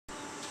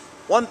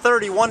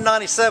130,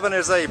 197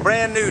 is a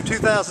brand new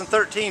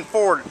 2013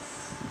 Ford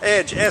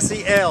Edge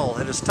SEL.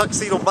 It is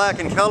tuxedo black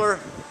in color.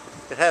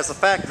 It has the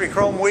factory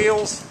chrome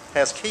wheels,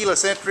 has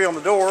keyless entry on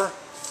the door.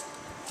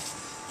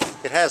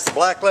 It has the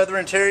black leather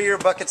interior,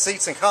 bucket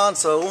seats and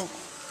console.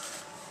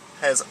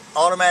 Has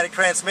automatic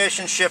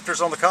transmission,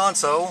 shifters on the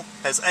console.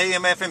 Has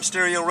AM FM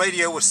stereo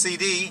radio with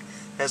CD.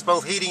 Has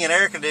both heating and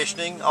air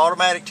conditioning,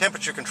 automatic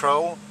temperature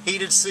control,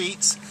 heated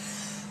seats.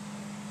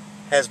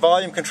 Has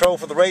volume control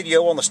for the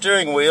radio on the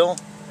steering wheel,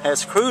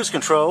 has cruise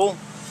control,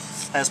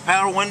 has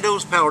power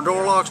windows, power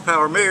door locks,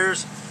 power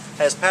mirrors,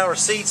 has power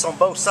seats on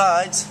both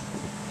sides.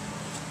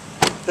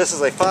 This is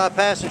a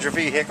 5-passenger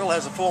vehicle,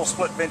 has a full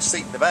split bench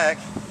seat in the back.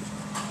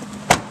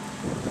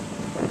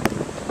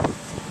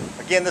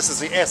 Again, this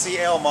is the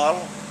SEL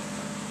model.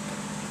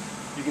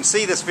 You can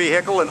see this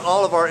vehicle in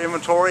all of our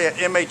inventory at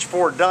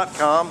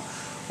mhford.com,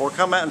 or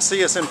come out and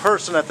see us in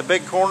person at the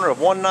big corner of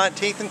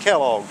 119th and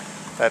Kellogg.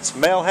 That's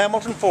Mel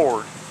Hamilton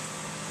Ford.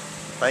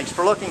 Thanks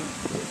for looking.